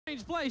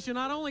Place. You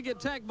not only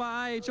get teched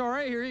by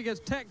IHRA here, he gets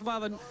teched by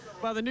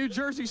the New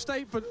Jersey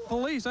State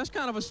Police. That's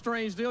kind of a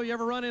strange deal. You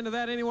ever run into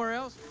that anywhere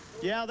else?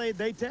 Yeah,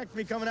 they teched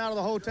me coming out of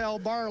the hotel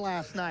bar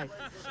last night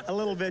a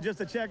little bit just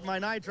to check my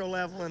nitro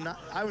level, and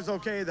I was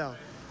okay though.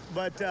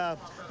 But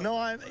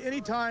no,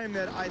 anytime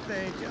that I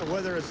think,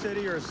 whether a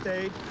city or a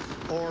state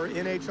or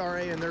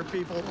NHRA and their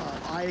people,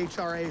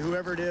 IHRA,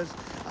 whoever it is,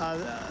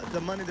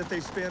 the money that they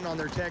spend on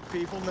their tech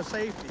people and the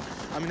safety.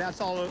 I mean, that's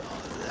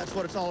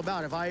what it's all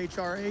about. If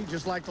IHRA,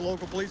 just like the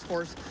local police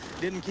force,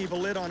 didn't keep a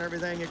lid on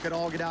everything, it could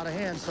all get out of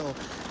hand. So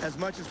as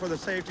much as for the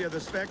safety of the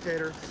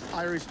spectator,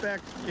 I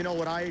respect, you know,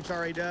 what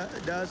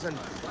IHRA does,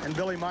 and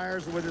Billy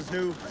Myers with his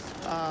new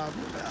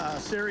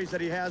series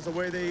that he has, the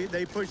way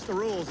they push the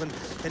rules. And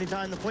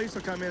anytime the police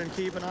will come in and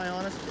keep an eye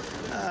on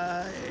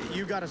us,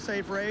 you got a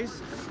safe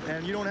race,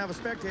 and you don't have a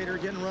spectator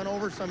getting run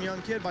over, some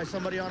young kid, by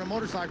somebody on a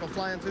motorcycle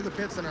flying through the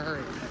pits in a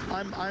hurry.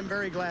 I'm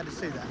very glad to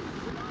see that.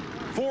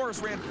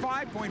 Force ran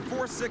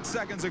 5.46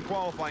 seconds in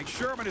qualifying.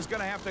 Sherman is going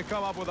to have to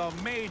come up with a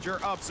major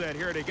upset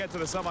here to get to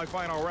the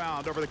semifinal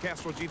round over the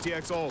Castrol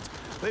GTX Olds.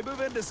 They move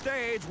into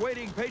stage,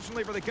 waiting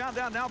patiently for the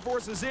countdown. Now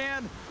Force is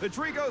in. The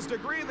tree goes to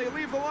green. They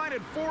leave the line,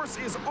 and Force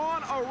is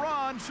on a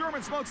run.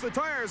 Sherman smokes the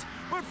tires,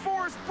 but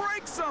Force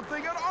breaks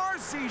something, and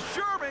R.C.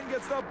 Sherman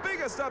gets the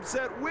biggest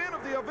upset win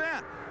of the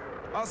event.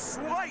 A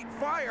slight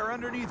fire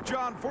underneath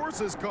John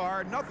Force's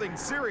car. Nothing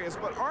serious,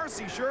 but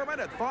R.C. Sherman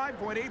at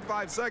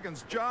 5.85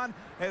 seconds. John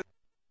has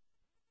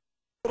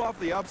off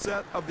the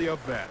upset of the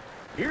event.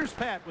 Here's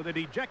Pat with a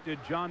dejected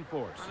John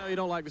Force. I know you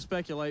don't like to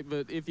speculate,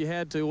 but if you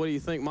had to, what do you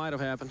think might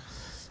have happened?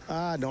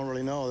 I don't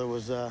really know. There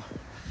was,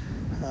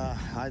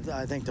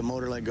 I think the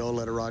motor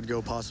let a rod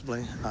go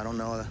possibly. I don't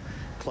know.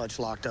 Clutch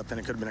locked up, and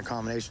it could have been a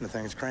combination of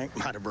things. Crank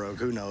might have broke.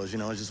 Who knows? You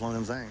know, it's just one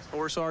of them things.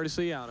 We're sorry to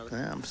see you out of it.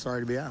 Yeah, I'm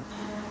sorry to be out.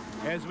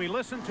 As we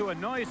listen to a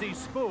noisy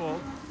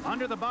spool,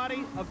 under the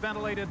body, a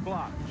ventilated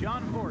block.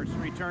 John Force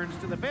returns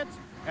to the pits,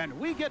 and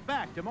we get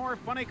back to more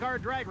funny car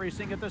drag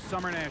racing at the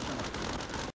Summer Nationals.